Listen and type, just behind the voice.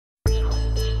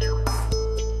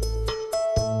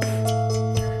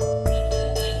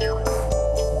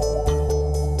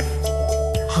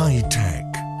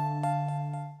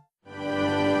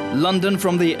London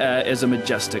from the air is a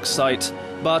majestic sight,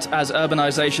 but as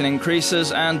urbanization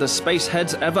increases and the space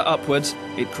heads ever upwards,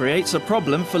 it creates a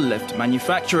problem for lift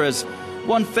manufacturers.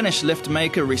 One Finnish lift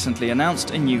maker recently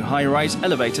announced a new high-rise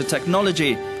elevator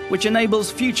technology, which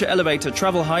enables future elevator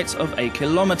travel heights of 1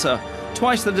 kilometre,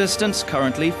 twice the distance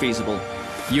currently feasible.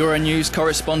 Euronews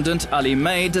correspondent Ali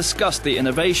May discussed the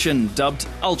innovation, dubbed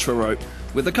Ultra Rope,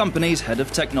 with the company's head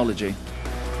of technology.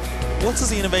 What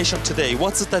is the innovation today?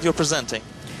 What's it that you're presenting?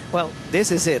 Well,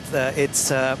 this is it.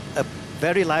 It's a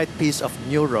very light piece of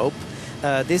new rope.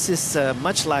 This is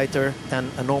much lighter than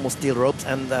a normal steel rope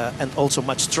and also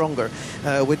much stronger.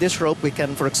 With this rope, we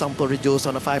can, for example, reduce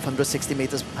on a 560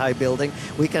 meters high building,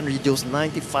 we can reduce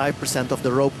 95% of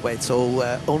the rope weight. So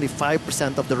only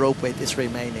 5% of the rope weight is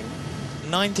remaining.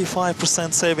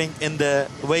 95% saving in the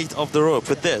weight of the rope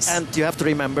with this. And you have to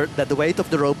remember that the weight of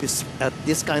the rope is at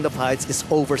this kind of heights is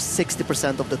over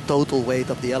 60% of the total weight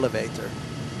of the elevator.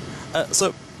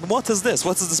 So what is this?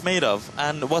 What is this made of?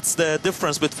 And what's the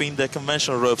difference between the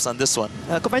conventional ropes and this one?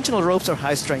 Conventional ropes are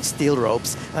high-strength steel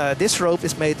ropes. This rope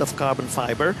is made of carbon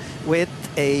fiber with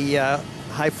a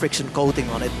high-friction coating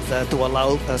on it to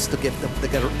allow us to give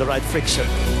the right friction.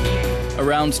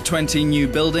 Around 20 new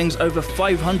buildings over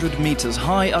 500 meters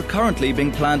high are currently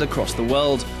being planned across the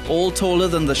world, all taller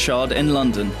than the Shard in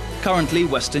London, currently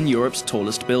Western Europe's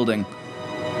tallest building.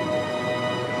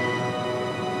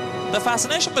 The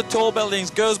fascination with tall buildings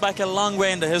goes back a long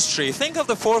way in the history. Think of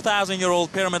the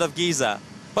 4,000-year-old Pyramid of Giza.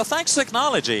 But thanks to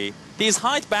technology, these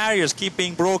height barriers keep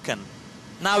being broken.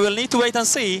 Now we'll need to wait and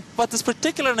see what this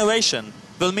particular innovation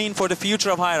will mean for the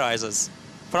future of high-rises.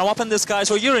 From up in the skies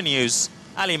for Euronews,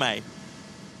 Ali May.